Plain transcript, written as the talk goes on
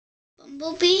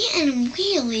Bumblebee and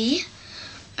Wheelie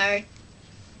are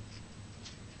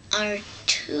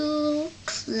two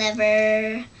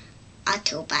clever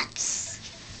Autobots.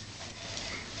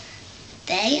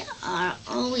 They are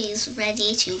always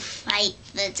ready to fight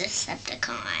the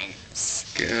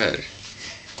Decepticons. Good.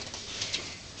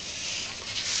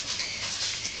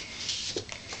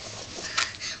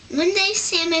 One day,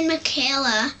 Sam and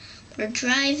Michaela were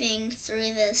driving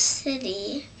through the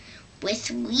city with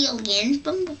Wheelie and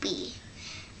Bumblebee.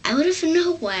 Out of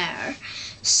nowhere,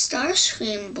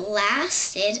 Starscream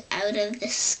blasted out of the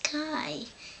sky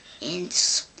and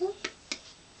swooped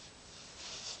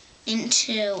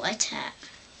into attack.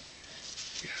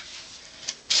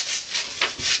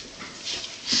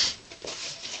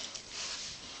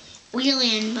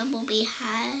 Wheelie and Bumblebee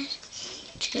had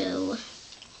to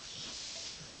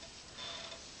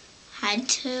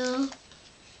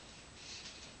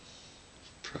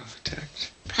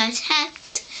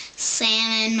protect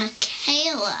Sam and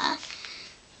Michaela.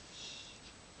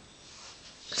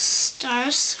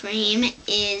 Starscream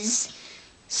is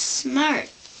smart,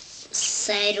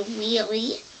 said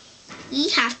Wheelie. We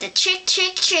have to trick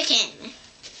him.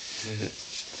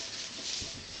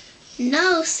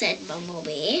 No, said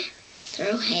Bumblebee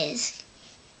through his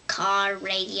car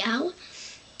radio.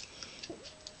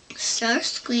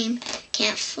 Starscream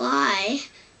can't fly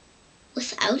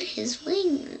without his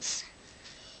wings.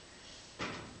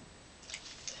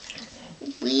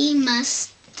 We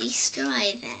must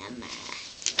destroy them.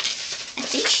 I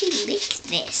think she leaked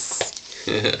this.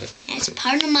 It's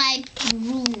part of my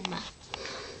room.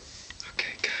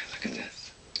 Okay, good. Look at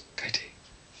this. Katie.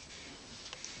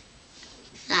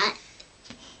 That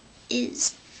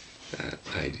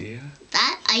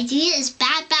idea is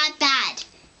bad,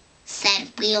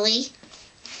 said Wheelie.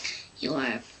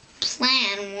 Your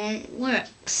plan won't work,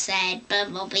 said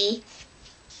Bumblebee.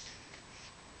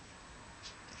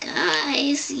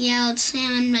 Guys, yelled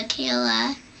Sam and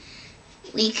Michaela.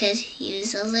 We could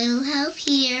use a little help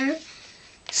here.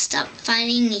 Stop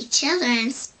fighting each other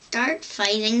and start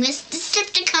fighting this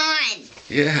Decepticon.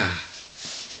 Yeah.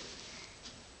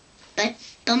 But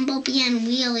Bumblebee and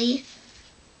Wheelie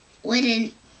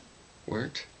weren't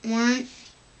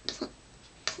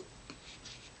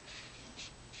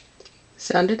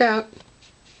Sound it out.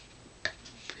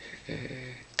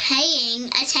 paying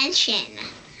attention.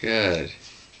 Good.